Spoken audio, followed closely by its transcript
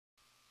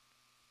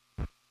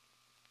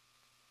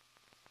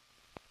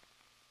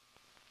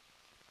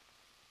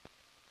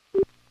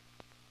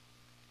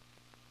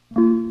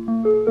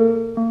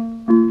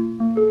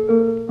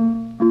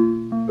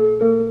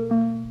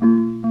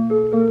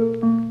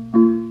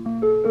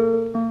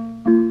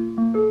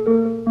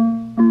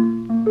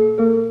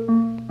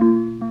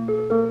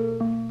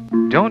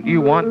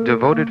you want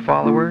devoted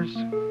followers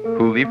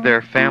who leave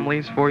their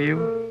families for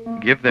you,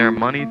 give their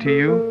money to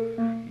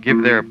you,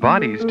 give their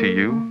bodies to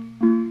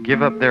you,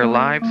 give up their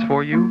lives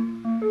for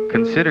you,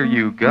 consider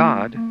you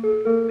God,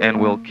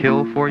 and will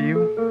kill for you?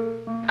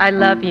 I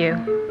love you.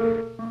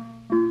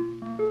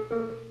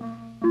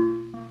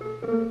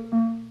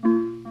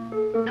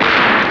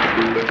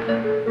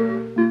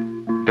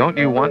 Don't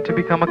you want to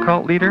become a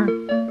cult leader?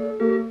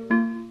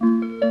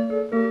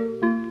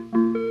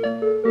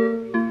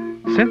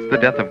 Since the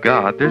death of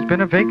God, there's been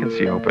a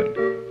vacancy opened.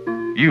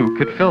 You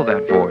could fill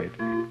that void.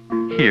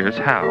 Here's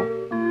how.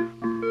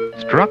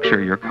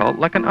 Structure your cult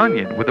like an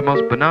onion with the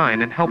most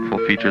benign and helpful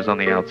features on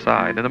the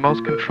outside and the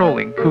most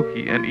controlling,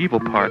 kooky, and evil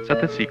parts at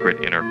the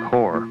secret inner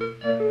core.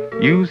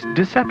 Use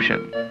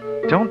deception.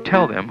 Don't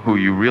tell them who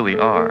you really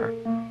are.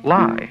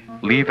 Lie.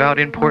 Leave out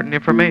important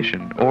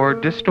information or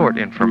distort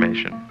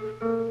information.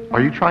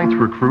 Are you trying to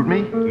recruit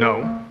me?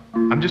 No.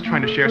 I'm just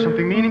trying to share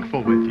something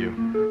meaningful with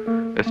you.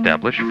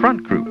 Establish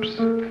front groups.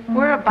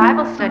 We're a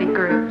Bible study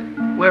group.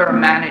 We're a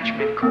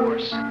management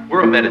course.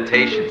 We're a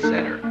meditation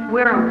center.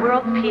 We're a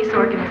world peace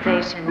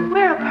organization.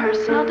 We're a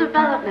personal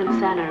development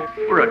center.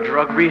 We're a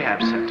drug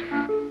rehab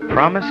center.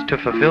 Promise to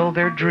fulfill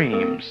their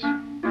dreams.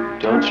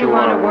 Don't you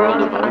want a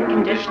world of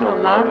unconditional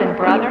love and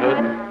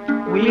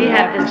brotherhood? We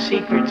have the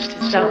secrets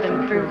to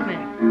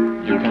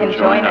self-improvement. You can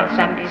join us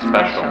and be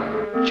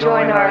special.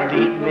 Join our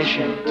elite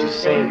mission to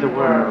save the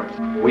world.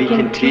 We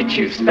can teach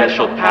you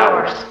special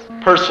powers.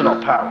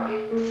 Personal power.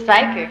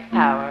 Psychic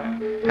power.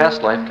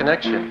 Past life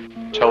connection.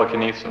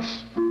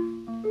 Telekinesis.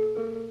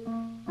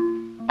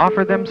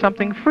 Offer them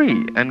something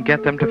free and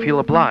get them to feel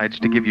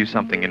obliged to give you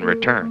something in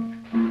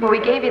return. Well, we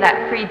gave you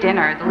that free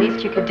dinner. The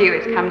least you could do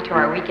is come to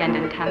our weekend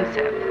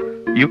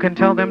intensive. You can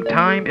tell them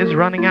time is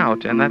running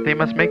out and that they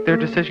must make their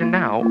decision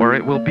now or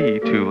it will be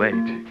too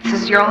late. This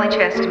is your only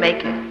chance to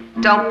make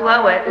it. Don't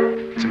blow it.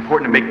 It's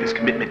important to make this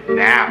commitment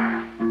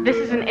now. This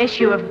is an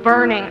issue of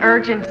burning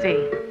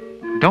urgency.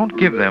 Don't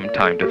give them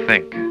time to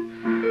think.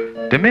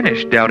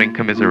 Diminish doubting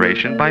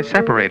commiseration by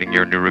separating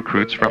your new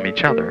recruits from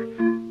each other.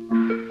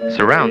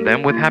 Surround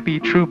them with happy,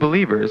 true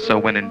believers so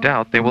when in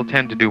doubt they will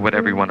tend to do what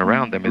everyone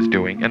around them is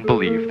doing and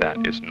believe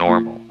that is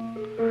normal.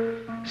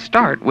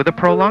 Start with a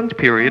prolonged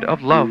period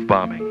of love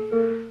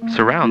bombing.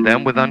 Surround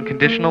them with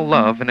unconditional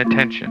love and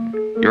attention.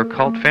 Your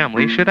cult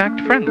family should act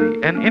friendly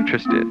and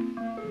interested.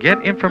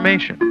 Get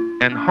information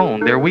and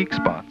hone their weak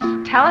spots.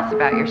 Tell us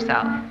about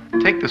yourself.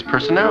 Take this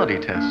personality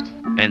test.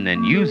 And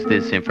then use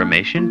this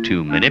information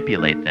to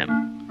manipulate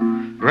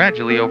them.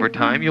 Gradually, over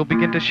time, you'll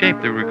begin to shape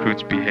the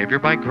recruit's behavior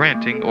by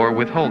granting or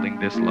withholding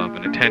this love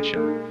and attention.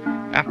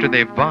 After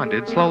they've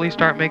bonded, slowly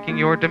start making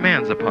your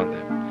demands upon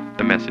them.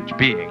 The message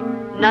being,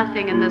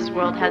 Nothing in this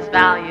world has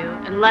value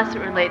unless it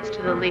relates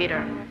to the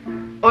leader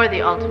or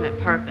the ultimate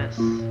purpose.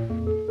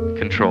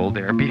 control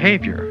their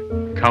behavior.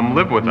 Come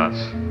live with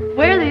us.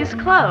 Wear these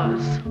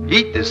clothes.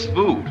 Eat this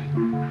food.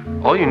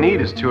 All you need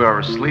is 2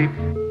 hours sleep.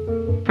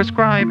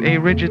 Prescribe a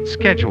rigid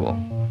schedule.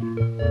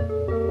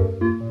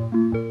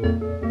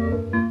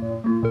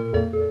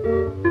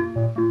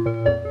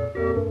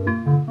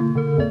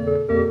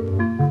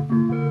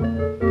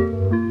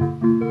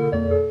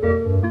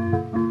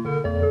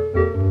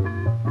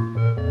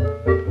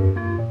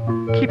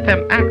 Keep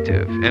them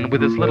active and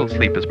with as little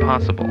sleep as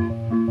possible.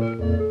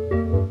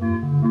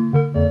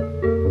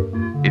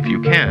 If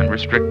you can,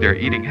 restrict their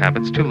eating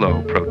habits to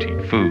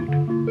low-protein food.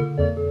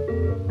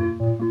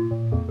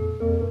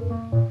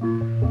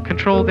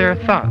 Control their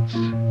thoughts.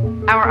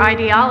 Our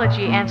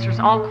ideology answers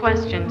all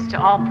questions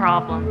to all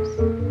problems.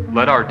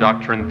 Let our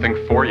doctrine think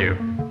for you.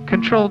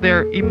 Control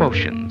their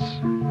emotions.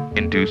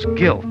 Induce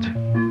guilt.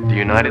 The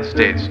United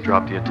States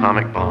dropped the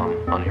atomic bomb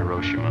on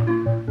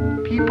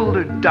Hiroshima. People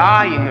are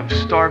dying of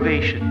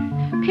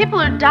starvation.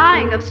 People are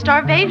dying of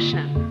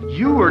starvation.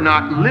 You are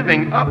not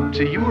living up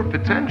to your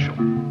potential.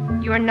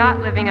 You are not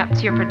living up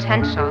to your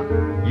potential.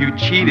 You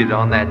cheated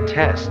on that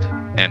test.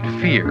 And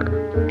fear.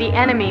 The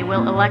enemy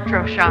will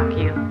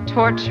electroshock you,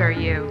 Torture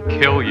you.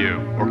 Kill you.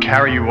 Or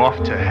carry you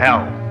off to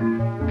hell.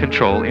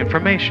 Control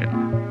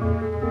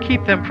information.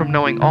 Keep them from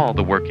knowing all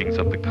the workings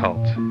of the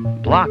cult.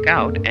 Block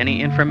out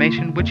any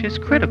information which is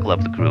critical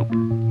of the group.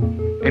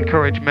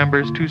 Encourage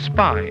members to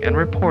spy and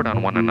report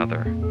on one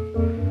another.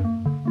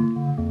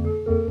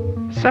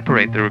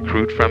 Separate the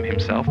recruit from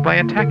himself by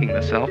attacking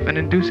the self and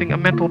inducing a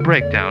mental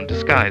breakdown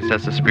disguised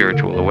as a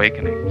spiritual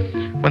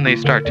awakening. When they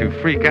start to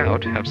freak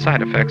out, have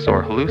side effects,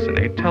 or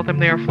hallucinate, tell them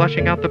they are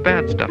flushing out the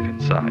bad stuff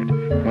inside.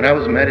 When I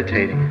was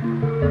meditating,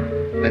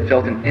 I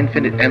felt an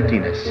infinite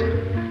emptiness.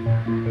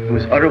 It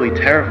was utterly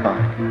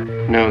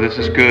terrifying. No, this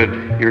is good.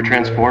 You're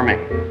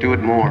transforming. Do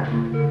it more.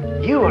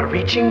 You are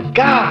reaching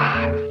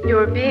God.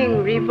 You're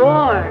being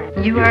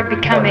reborn. You are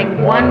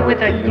becoming one with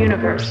the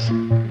universe,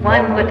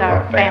 one with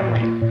our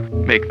family.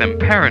 Make them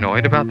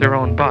paranoid about their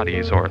own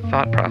bodies or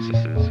thought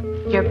processes.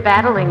 You're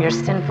battling your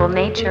sinful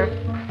nature.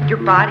 Your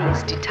body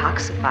is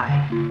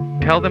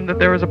detoxifying. Tell them that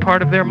there is a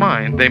part of their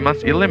mind they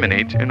must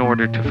eliminate in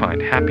order to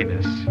find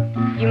happiness.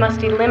 You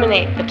must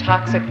eliminate the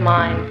toxic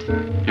mind.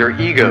 Your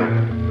ego.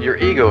 Your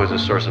ego is the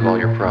source of all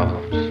your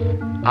problems.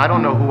 I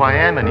don't know who I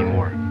am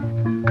anymore.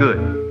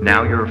 Good.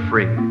 Now you're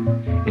free.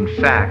 In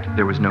fact,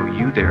 there was no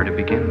you there to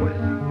begin with.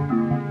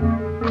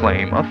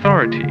 Claim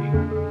authority.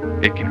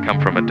 It can come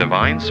from a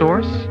divine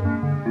source.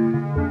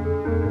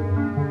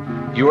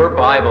 Your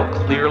Bible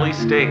clearly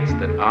states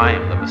that I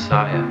am the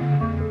Messiah.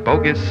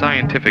 Bogus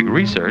scientific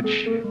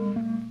research.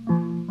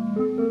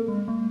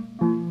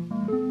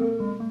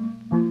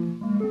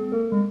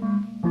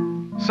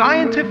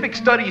 Scientific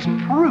studies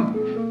prove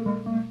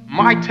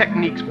my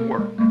techniques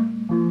work.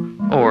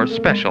 Or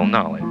special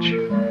knowledge.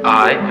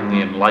 I am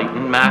the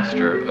enlightened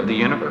master of the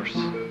universe.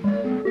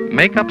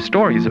 Make up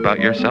stories about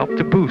yourself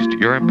to boost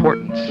your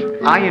importance.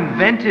 I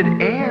invented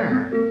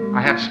air.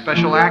 I have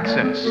special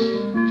access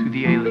to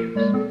the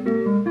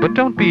aliens. But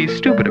don't be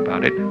stupid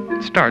about it.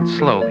 Start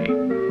slowly.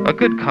 A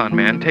good con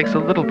man takes a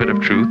little bit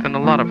of truth and a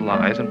lot of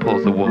lies and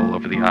pulls the wool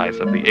over the eyes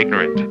of the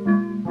ignorant.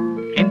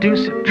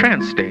 Induce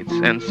trance states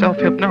and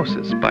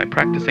self-hypnosis by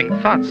practicing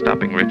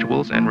thought-stopping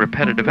rituals and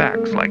repetitive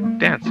acts like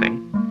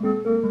dancing,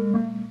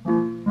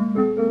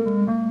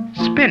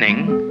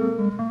 spinning,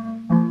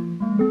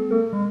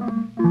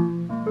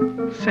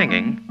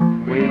 singing.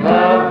 We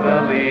love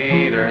the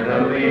leader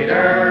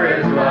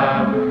is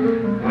love.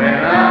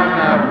 When I'm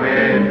not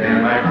with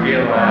him, I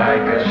feel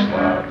like a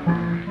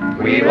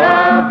schlub. We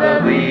love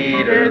the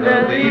leader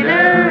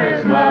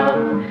is love.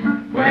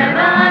 When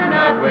I'm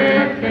not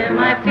with him,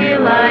 I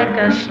feel like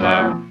a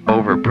schlub.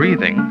 Over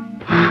breathing.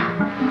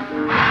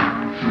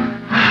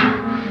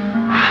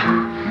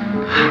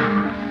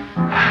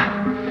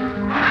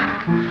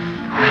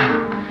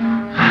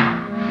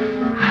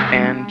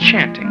 And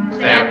chanting.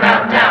 Stamp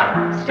out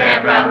down,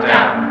 stamp out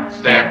down,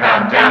 stamp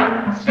out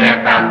down,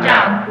 stamp out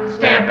down,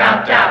 stamp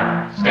out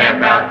down,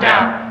 stamp out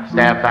down.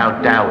 Stamp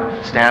out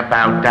doubt, stamp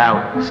out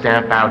doubt,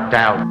 stamp out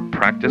doubt.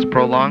 Practice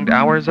prolonged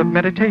hours of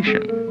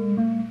meditation.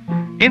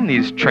 In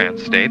these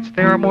trance states,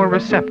 they are more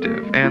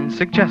receptive and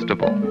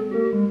suggestible.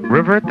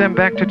 Revert them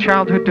back to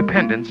childhood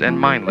dependence and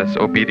mindless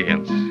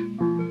obedience.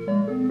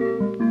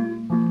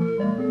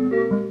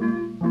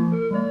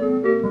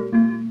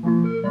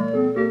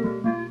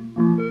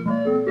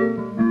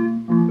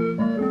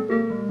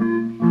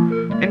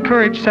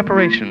 Encourage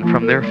separation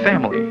from their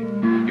family.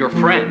 Your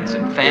friends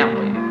and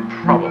family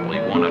probably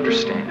won't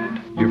understand.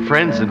 Your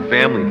friends and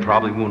family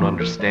probably won't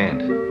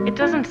understand. It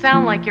doesn't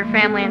sound like your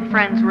family and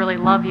friends really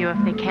love you if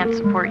they can't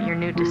support your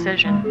new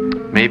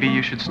decision. Maybe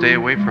you should stay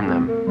away from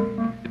them.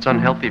 It's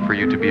unhealthy for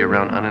you to be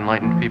around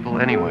unenlightened people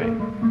anyway.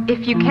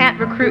 If you can't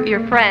recruit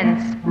your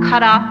friends,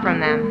 cut off from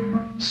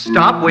them.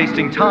 Stop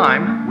wasting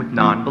time with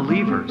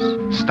non-believers.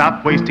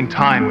 Stop wasting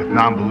time with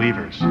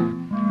non-believers.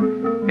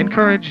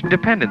 Encourage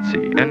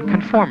dependency and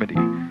conformity,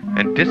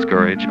 and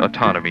discourage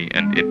autonomy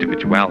and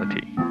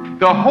individuality.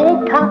 The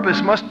whole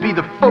purpose must be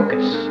the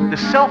focus. The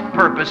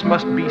self-purpose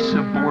must be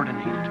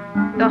subordinated.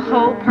 The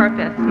whole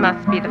purpose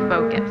must be the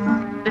focus.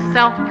 The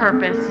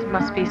self-purpose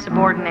must be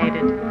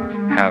subordinated.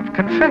 Have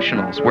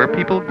confessionals where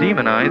people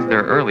demonize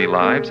their early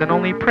lives and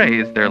only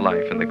praise their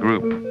life in the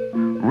group.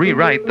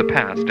 Rewrite the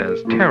past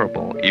as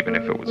terrible, even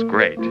if it was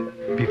great.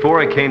 Before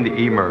I came to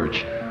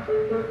emerge,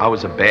 I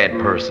was a bad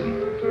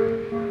person.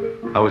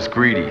 I was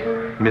greedy,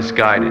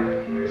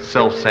 misguided,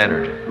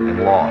 self-centered,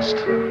 and lost.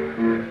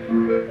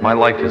 My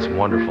life is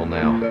wonderful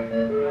now.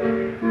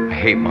 I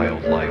hate my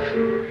old life.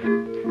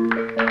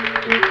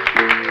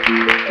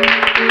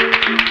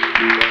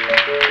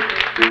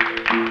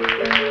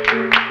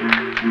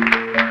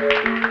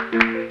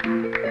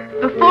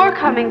 Before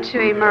coming to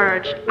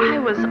emerge, I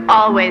was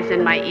always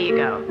in my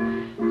ego.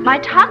 My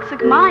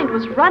toxic mind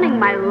was running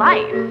my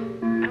life.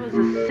 I was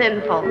a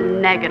sinful,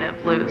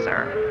 negative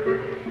loser.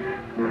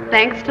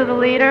 Thanks to the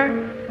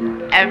leader,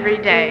 every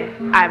day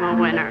I'm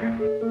a winner.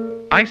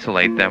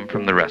 Isolate them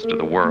from the rest of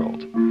the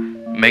world.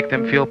 Make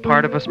them feel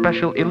part of a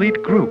special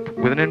elite group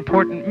with an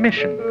important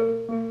mission.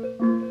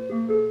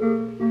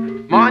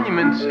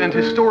 Monuments and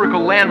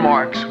historical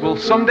landmarks will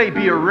someday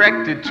be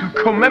erected to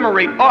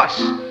commemorate us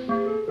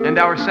and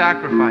our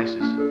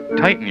sacrifices.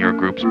 Tighten your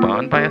group's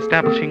bond by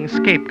establishing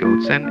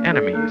scapegoats and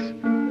enemies.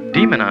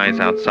 Demonize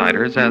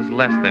outsiders as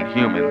less than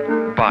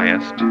human,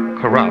 biased,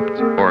 corrupt,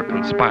 or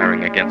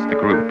conspiring against the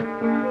group.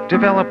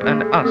 Develop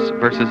an us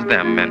versus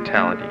them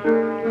mentality.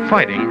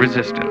 Fighting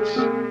resistance.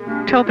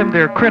 Tell them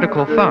their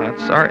critical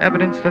thoughts are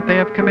evidence that they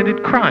have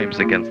committed crimes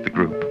against the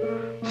group.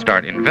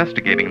 Start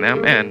investigating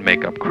them and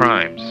make up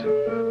crimes.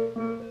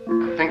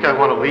 I think I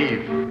want to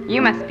leave.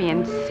 You must be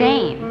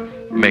insane.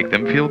 Make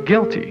them feel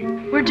guilty.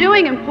 We're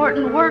doing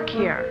important work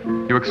here.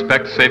 You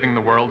expect saving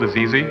the world is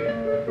easy?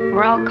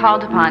 We're all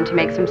called upon to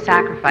make some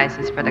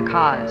sacrifices for the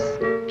cause.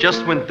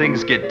 Just when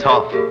things get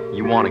tough,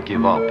 you want to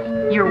give up.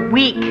 You're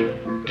weak.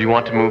 Do you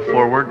want to move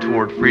forward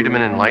toward freedom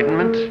and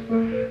enlightenment?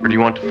 Or do you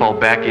want to fall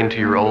back into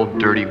your old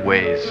dirty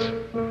ways?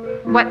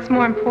 What's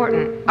more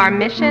important, our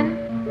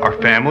mission? Our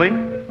family?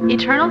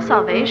 Eternal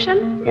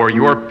salvation? Or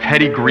your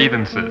petty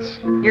grievances?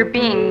 You're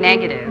being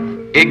negative.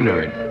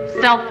 Ignorant.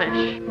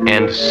 Selfish.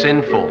 And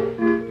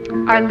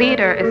sinful. Our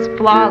leader is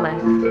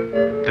flawless.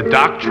 The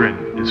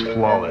doctrine is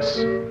flawless.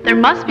 There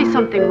must be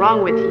something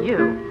wrong with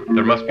you.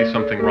 There must be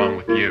something wrong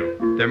with you.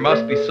 There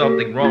must be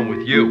something wrong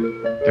with you.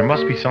 There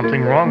must be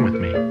something wrong with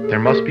me. There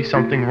must be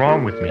something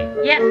wrong with me.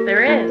 Yes,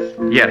 there is.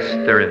 Yes,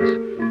 there is.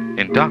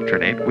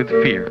 Indoctrinate with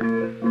fear.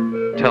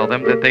 Tell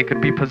them that they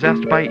could be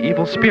possessed by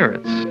evil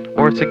spirits,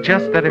 or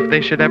suggest that if they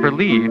should ever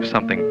leave,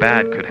 something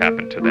bad could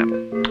happen to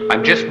them.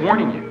 I'm just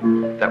warning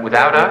you that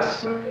without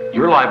us,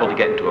 you're liable to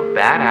get into a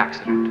bad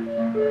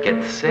accident,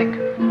 get sick,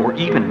 or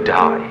even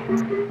die.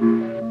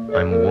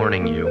 I'm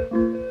warning you.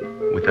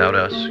 Without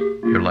us,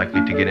 you're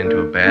likely to get into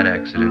a bad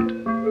accident,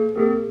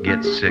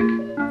 get sick,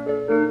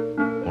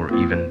 or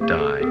even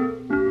die.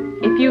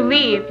 If you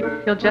leave,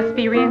 you'll just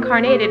be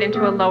reincarnated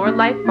into a lower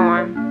life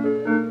form.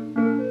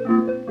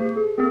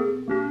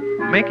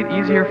 Make it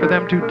easier for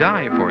them to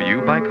die for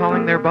you by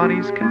calling their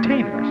bodies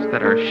containers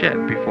that are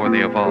shed before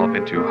they evolve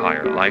into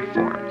higher life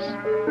forms.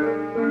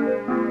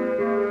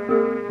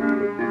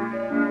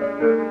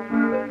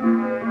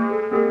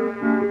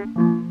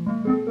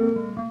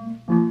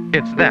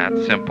 It's that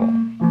simple.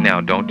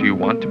 Now, don't you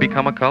want to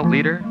become a cult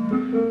leader?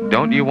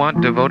 Don't you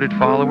want devoted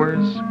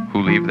followers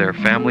who leave their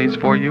families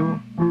for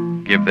you,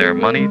 give their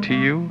money to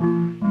you,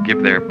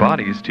 give their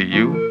bodies to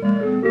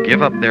you,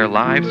 give up their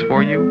lives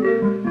for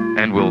you,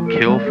 and will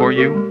kill for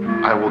you?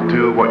 I will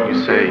do what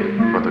you say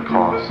for the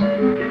cause.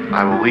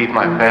 I will leave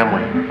my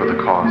family for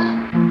the cause.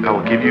 I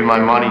will give you my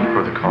money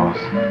for the cause.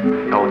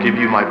 I will give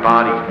you my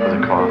body for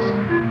the cause.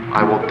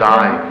 I will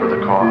die for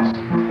the cause.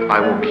 I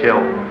will kill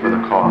for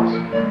the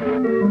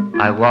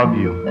cause. I love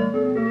you.